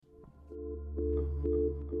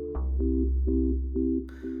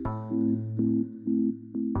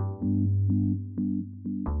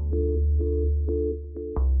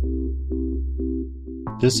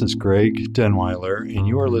This is Greg Denweiler, and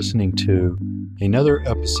you are listening to another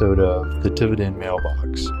episode of The Dividend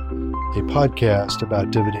Mailbox, a podcast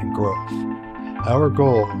about dividend growth. Our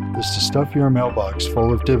goal is to stuff your mailbox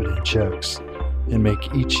full of dividend checks and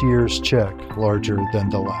make each year's check larger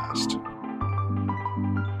than the last.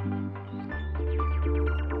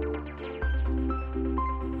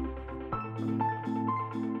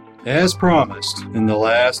 As promised in the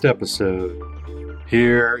last episode,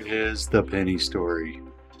 here is the penny story.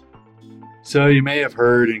 So you may have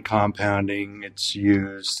heard in compounding, it's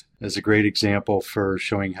used as a great example for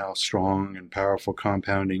showing how strong and powerful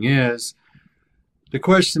compounding is. The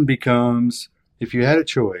question becomes, if you had a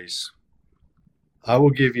choice, I will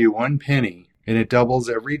give you 1 penny and it doubles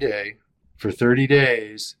every day for 30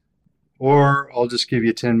 days, or I'll just give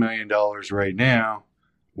you $10 million right now.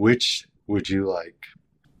 Which would you like?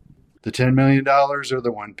 The $10 million or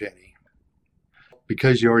the 1 penny?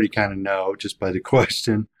 Because you already kind of know just by the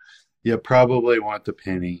question, you probably want the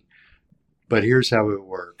penny. But here's how it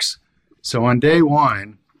works. So on day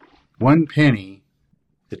 1, 1 penny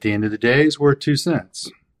at the end of the day is worth 2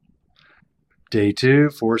 cents. Day 2,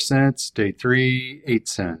 4 cents. Day 3, 8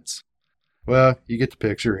 cents. Well, you get the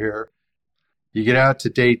picture here. You get out to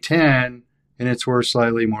day 10, and it's worth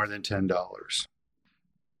slightly more than $10.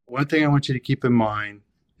 One thing I want you to keep in mind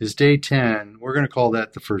is day 10, we're going to call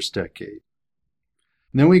that the first decade.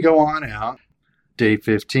 And then we go on out. Day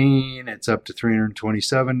 15, it's up to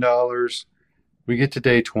 $327. We get to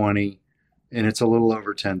day 20, and it's a little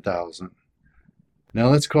over $10,000. Now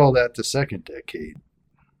let's call that the second decade.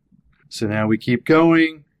 So now we keep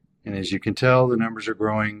going, and as you can tell, the numbers are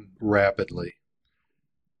growing rapidly.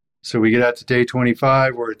 So we get out to day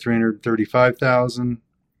 25, we're at $335,000.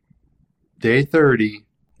 Day 30,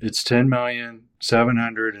 it's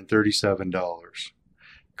 $10,737.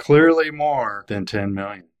 Clearly more than $10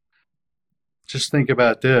 million. Just think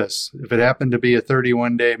about this. If it happened to be a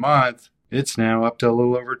 31-day month, it's now up to a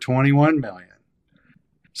little over $21 million.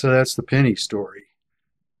 So that's the penny story.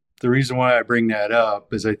 The reason why I bring that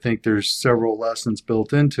up is I think there's several lessons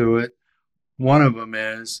built into it. One of them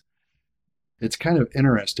is it's kind of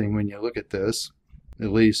interesting when you look at this,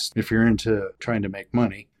 at least if you're into trying to make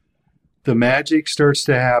money. The magic starts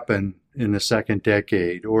to happen in the second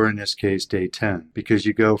decade, or in this case, day 10, because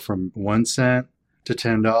you go from 1 cent to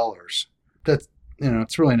 $10. That's,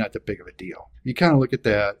 it's really not that big of a deal. You kind of look at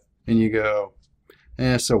that and you go,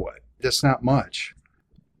 so what? That's not much.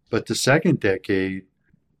 But the second decade,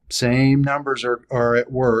 same numbers are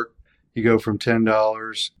at work. You go from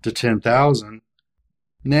 $10 to $10,000.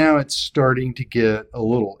 Now it's starting to get a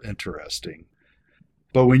little interesting.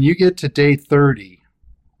 But when you get to day 30,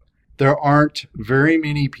 there aren't very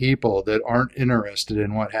many people that aren't interested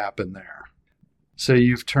in what happened there. So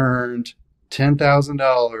you've turned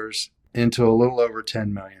 $10,000 into a little over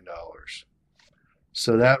 $10 million.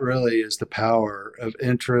 So that really is the power of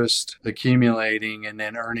interest accumulating and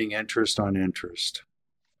then earning interest on interest.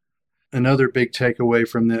 Another big takeaway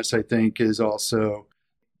from this, I think, is also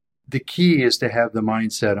the key is to have the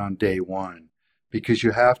mindset on day 1, because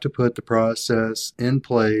you have to put the process in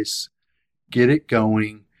place, get it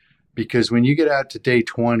going, because when you get out to day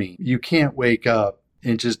 20, you can't wake up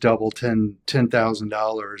and just double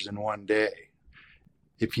 $10,000 in one day.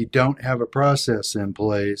 If you don't have a process in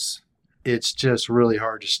place, it's just really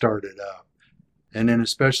hard to start it up. And then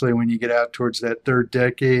especially when you get out towards that third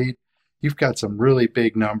decade, you've got some really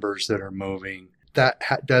big numbers that are moving.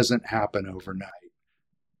 That doesn't happen overnight.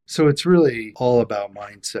 So it's really all about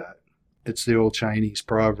mindset. It's the old Chinese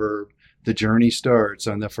proverb, the journey starts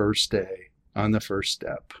on the first day, on the first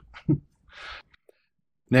step.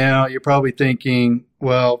 Now, you're probably thinking,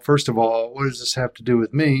 well, first of all, what does this have to do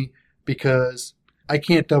with me? Because I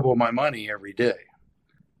can't double my money every day.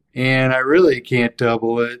 And I really can't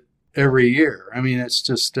double it every year. I mean, it's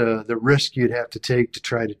just the risk you'd have to take to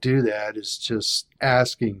try to do that is just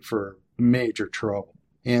asking for major trouble.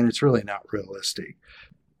 And it's really not realistic.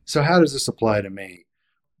 So how does this apply to me?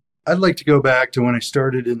 I'd like to go back to when I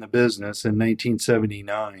started in the business in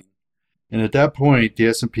 1979. And at that point, the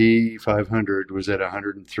S&P 500 was at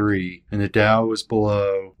 103 and the Dow was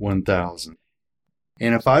below 1,000.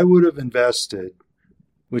 And if I would have invested,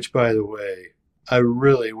 which by the way, I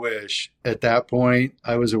really wish at that point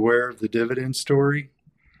I was aware of the dividend story,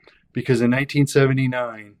 because in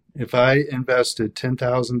 1979, if I invested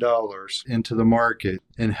 $10,000 into the market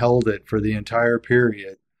and held it for the entire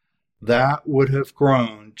period, that would have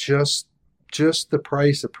grown just the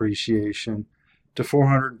price appreciation to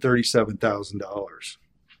 $437,000.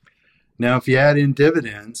 Now, if you add in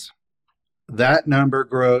dividends, that number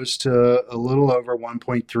grows to a little over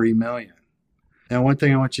 $1.3 million. Now, one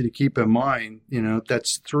thing I want you to keep in mind,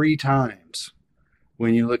 that's 3 times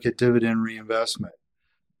when you look at dividend reinvestment.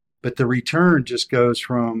 But the return just goes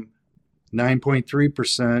from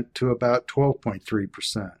 9.3% to about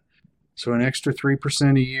 12.3%. So an extra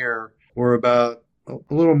 3% a year, or about a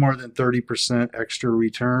little more than 30% extra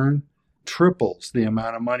return, triples the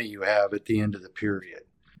amount of money you have at the end of the period.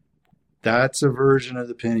 That's a version of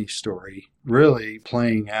the penny story really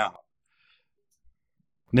playing out.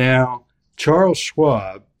 Now, Charles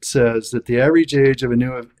Schwab says that the average age of a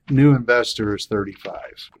new investor is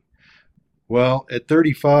 35. Well, at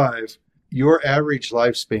 35, your average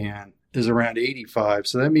lifespan is around 85,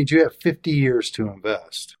 so that means you have 50 years to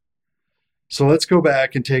invest. So let's go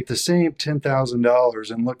back and take the same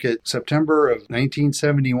 $10,000 and look at September of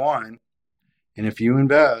 1971, and if you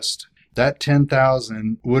invest, that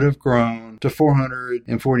 $10,000 would have grown to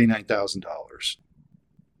 $449,000.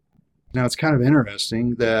 Now, it's kind of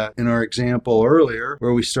interesting that in our example earlier,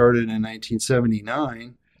 where we started in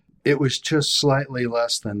 1979, it was just slightly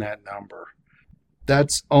less than that number.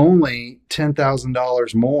 That's only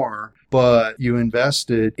 $10,000 more, but you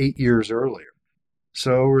invested 8 years earlier.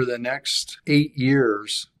 So over the next 8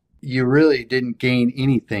 years, you really didn't gain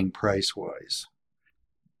anything price-wise.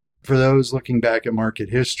 For those looking back at market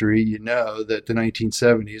history, you know that the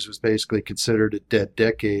 1970s was basically considered a dead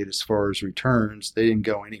decade as far as returns. They didn't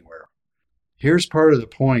go anywhere. Here's part of the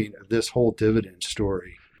point of this whole dividend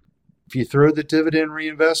story. If you throw the dividend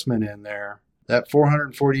reinvestment in there, that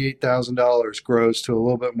 $448,000 grows to a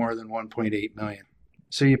little bit more than $1.8 million.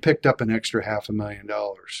 So you picked up an extra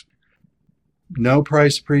 $500,000. No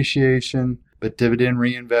price appreciation, but dividend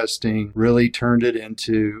reinvesting really turned it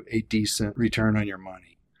into a decent return on your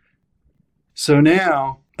money. So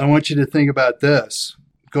now I want you to think about this.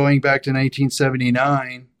 Going back to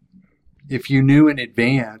 1979, if you knew in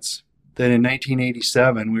advance that in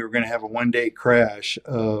 1987 we were going to have a one-day crash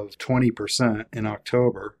of 20% in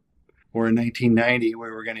October, or in 1990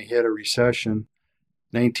 we were going to hit a recession,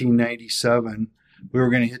 1997 we were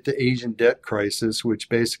going to hit the Asian debt crisis, which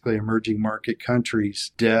basically emerging market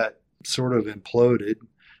countries' debt sort of imploded.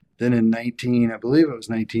 Then in I believe it was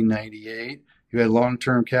 1998, you had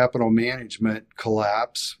long-term capital management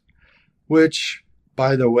collapse, which,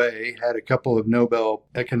 by the way, had a couple of Nobel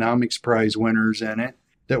Economics Prize winners in it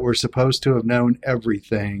that were supposed to have known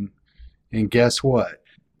everything. And guess what?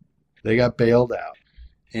 They got bailed out.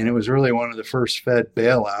 And it was really one of the first Fed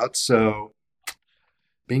bailouts, so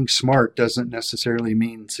being smart doesn't necessarily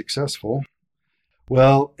mean successful.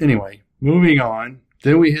 Well, anyway, moving on.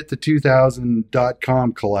 Then we hit the 2000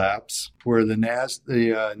 dot-com collapse, where the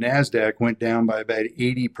NASDAQ went down by about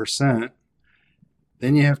 80%.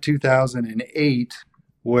 Then you have 2008,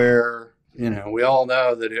 where, we all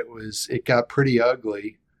know that it got pretty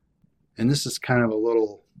ugly. And this is kind of a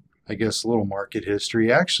little market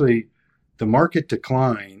history. Actually, the market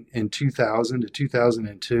decline in 2000 to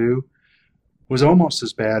 2002 was almost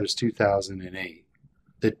as bad as 2008.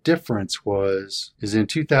 The difference is in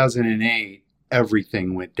 2008,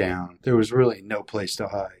 everything went down. There was really no place to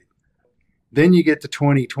hide. Then you get to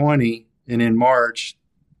 2020, and in March,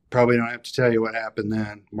 probably don't have to tell you what happened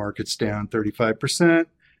then. Market's down 35%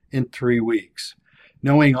 in 3 weeks.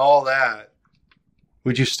 Knowing all that,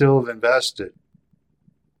 would you still have invested?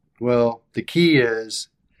 Well, the key is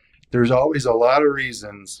there's always a lot of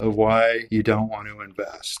reasons of why you don't want to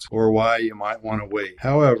invest or why you might want to wait.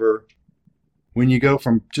 However, when you go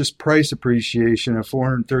from just price appreciation of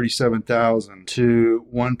 $437,000 to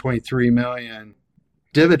 $1.3 million,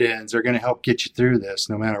 dividends are going to help get you through this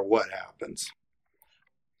no matter what happens.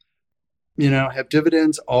 Have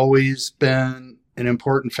dividends always been an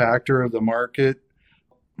important factor of the market?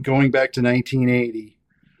 Going back to 1980,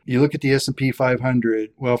 you look at the S&P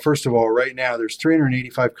 500. Well, first of all, right now, there's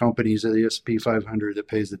 385 companies of the S&P 500 that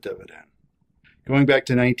pays a dividend. Going back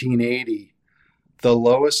to 1980, the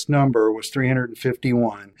lowest number was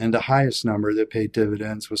 351, and the highest number that paid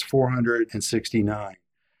dividends was 469.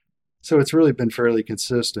 So it's really been fairly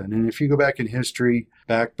consistent. And if you go back in history,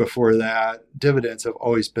 back before that, dividends have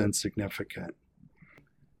always been significant.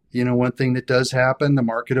 One thing that does happen, the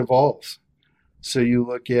market evolves. So you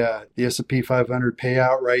look at the S&P 500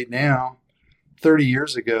 payout right now. 30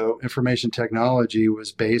 years ago, information technology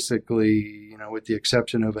was basically, with the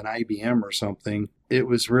exception of an IBM or something, it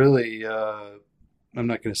was really, I'm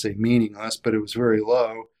not going to say meaningless, but it was very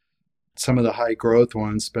low. Some of the high growth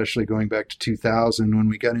ones, especially going back to 2000, when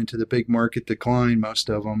we got into the big market decline, most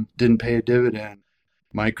of them didn't pay a dividend.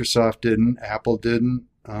 Microsoft didn't, Apple didn't,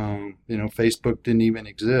 Facebook didn't even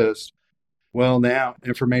exist. Well, now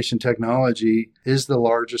information technology is the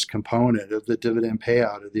largest component of the dividend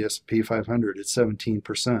payout of the S&P 500 at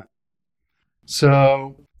 17%.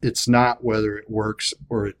 So it's not whether it works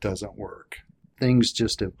or it doesn't work. Things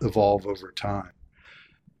just evolve over time.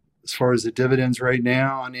 As far as the dividends right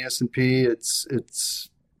now on the S&P, it's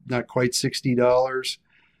not quite $60,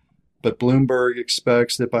 but Bloomberg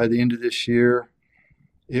expects that by the end of this year,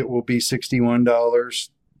 it will be $61.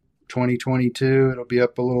 2022, it'll be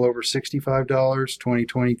up a little over $65.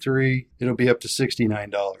 2023, it'll be up to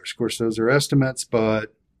 $69. Of course, those are estimates,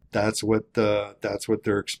 but that's what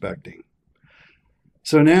they're expecting.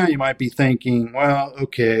 So now you might be thinking, well,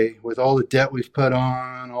 okay, with all the debt we've put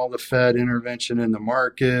on, all the Fed intervention in the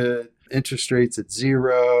market, interest rates at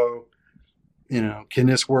zero, can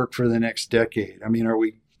this work for the next decade? I mean,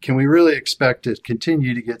 can we really expect to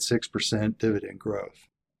continue to get 6% dividend growth?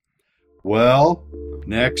 Well,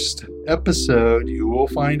 next episode, you will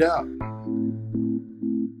find out.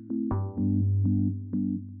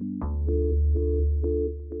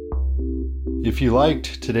 If you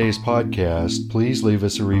liked today's podcast, please leave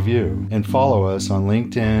us a review and follow us on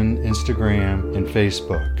LinkedIn, Instagram, and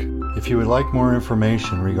Facebook. If you would like more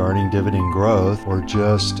information regarding dividend growth or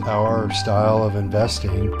just our style of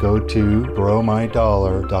investing, go to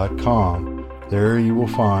growmydollar.com. There you will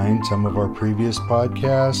find some of our previous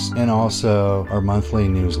podcasts and also our monthly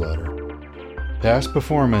newsletter. Past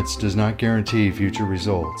performance does not guarantee future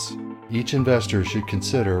results. Each investor should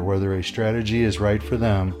consider whether a strategy is right for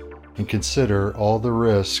them and consider all the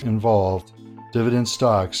risks involved. Dividend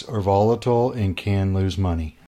stocks are volatile and can lose money.